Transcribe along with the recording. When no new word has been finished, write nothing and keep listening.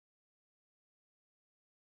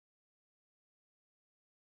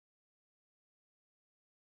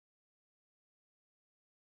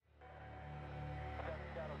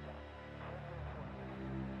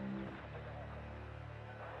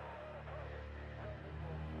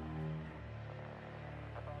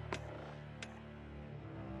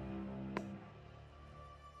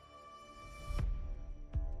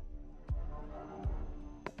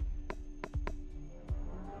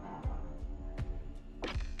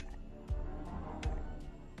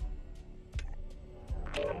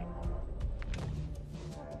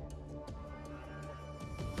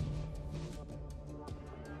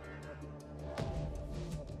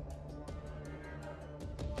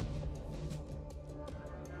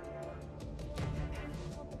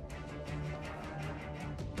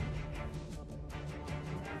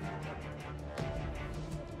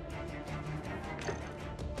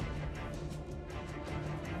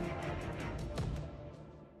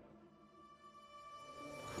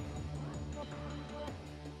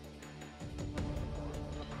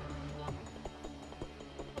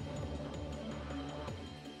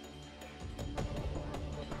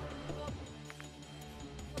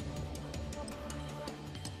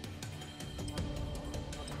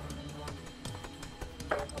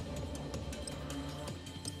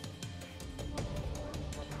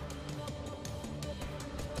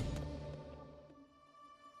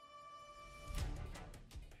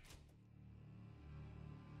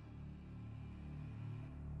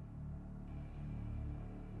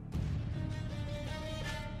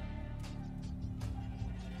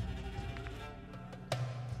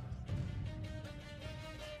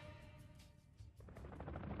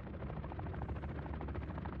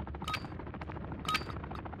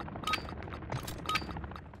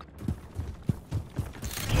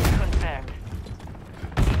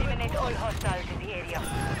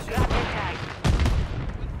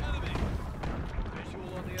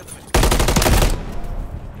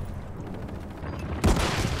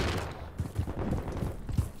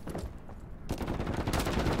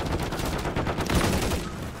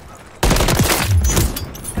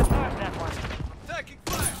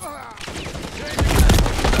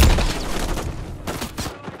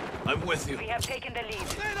I'm with you. We have taken the lead.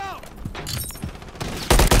 Stand up!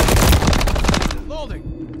 Loading!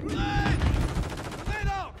 Grenade! Stand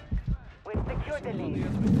up! We've secured the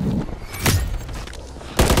lead.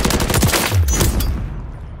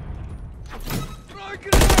 Throw a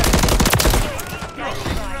grenade!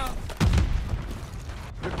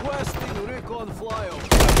 Requesting recon flyover.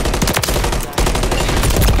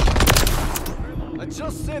 I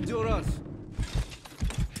just saved your ass.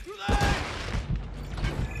 Grenade!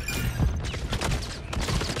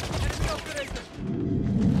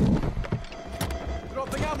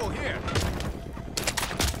 Dropping ammo here.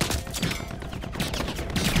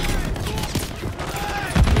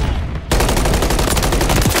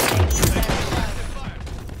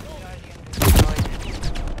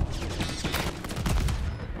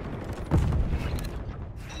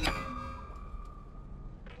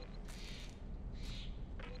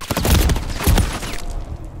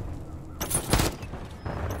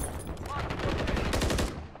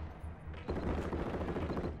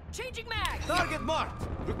 Changing mag! Target marked.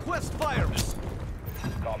 Request fire.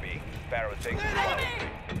 Copy. Barrow 6. Enemy!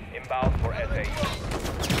 Inbound for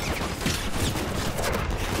SA.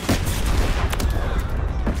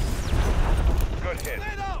 Good hit.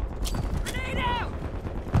 Stand up! Grenade out!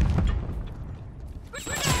 Quick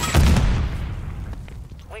grenade!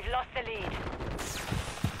 We've lost the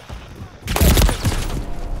lead.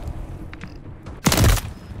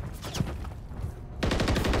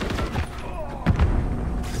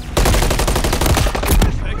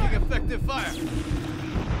 Taking effective fire.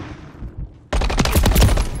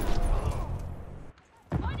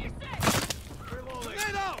 On your six! Reloading.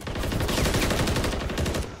 Stand up!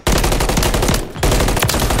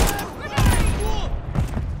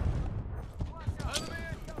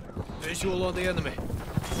 Visual on the enemy.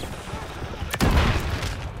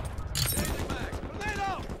 Stand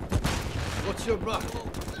up! What's your back?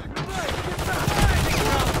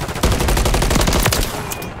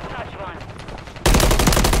 Touch one.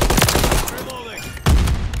 Reloading.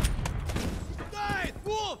 Died!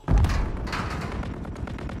 Wolf!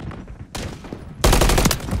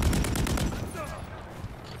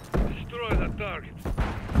 Destroy the target.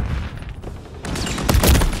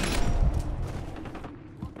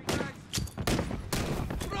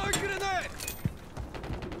 Throw a grenade!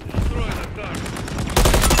 Destroy the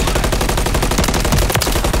target.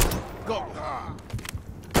 Go.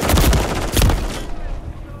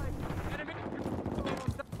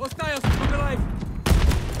 Hostiles! Look alive!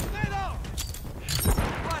 Stand up!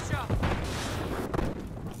 Flash up!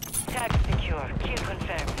 Tag secure. Kill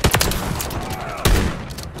confirmed.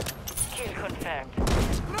 Kill confirmed.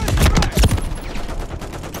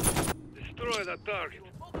 Destroy the target.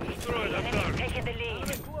 Destroy The the enemy's target. taken the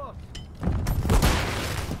lead.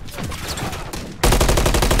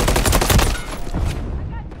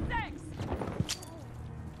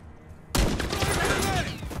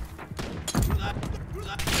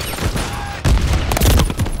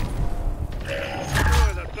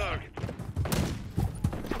 Destroy the target.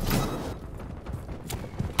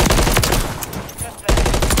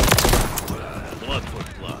 Blood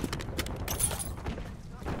for blood.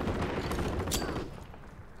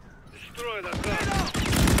 Destroy the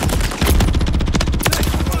target.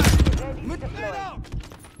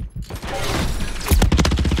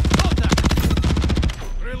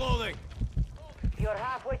 Reloading. You're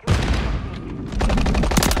halfway to the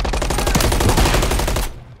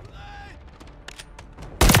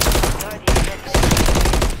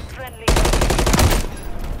friendly.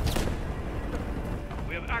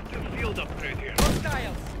 We have active field upgrade here.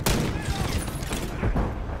 Hostiles!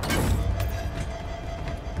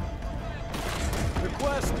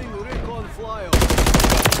 Requesting recon flyover.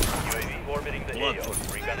 UAV orbiting the Blood AO.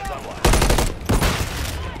 for- Recon is online.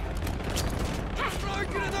 Throw a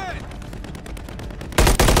grenade!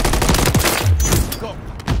 Go.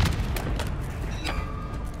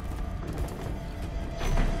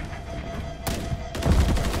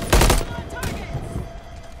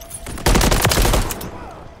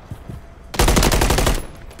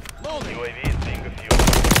 Loading. UAV is being refueled.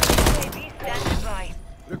 UAV standing by.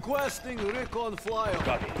 Requesting recon flyover.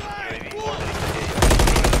 Copy. UAV orbiting the AO.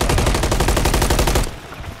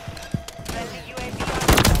 Friendly UAV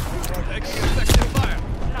Taking effective fire. on.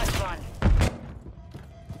 Touch one.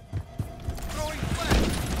 Throwing flash!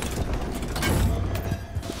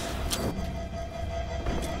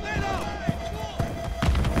 Stand up!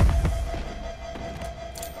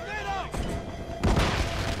 Stand up!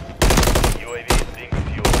 UAV is being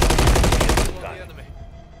refueled. On the enemy.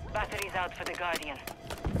 Batteries out for the Guardian.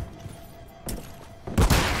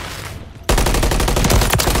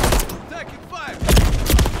 Taking fire.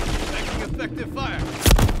 Taking effective fire.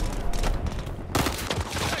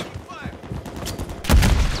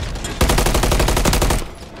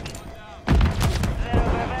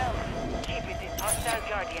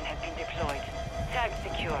 Guardian has been deployed. Tag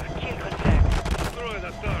secure. Kill confirmed. Destroy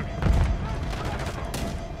that target.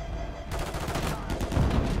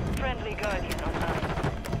 Friendly Guardian online.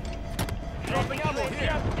 Dropping Friendly ammo UAV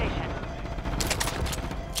here. on station.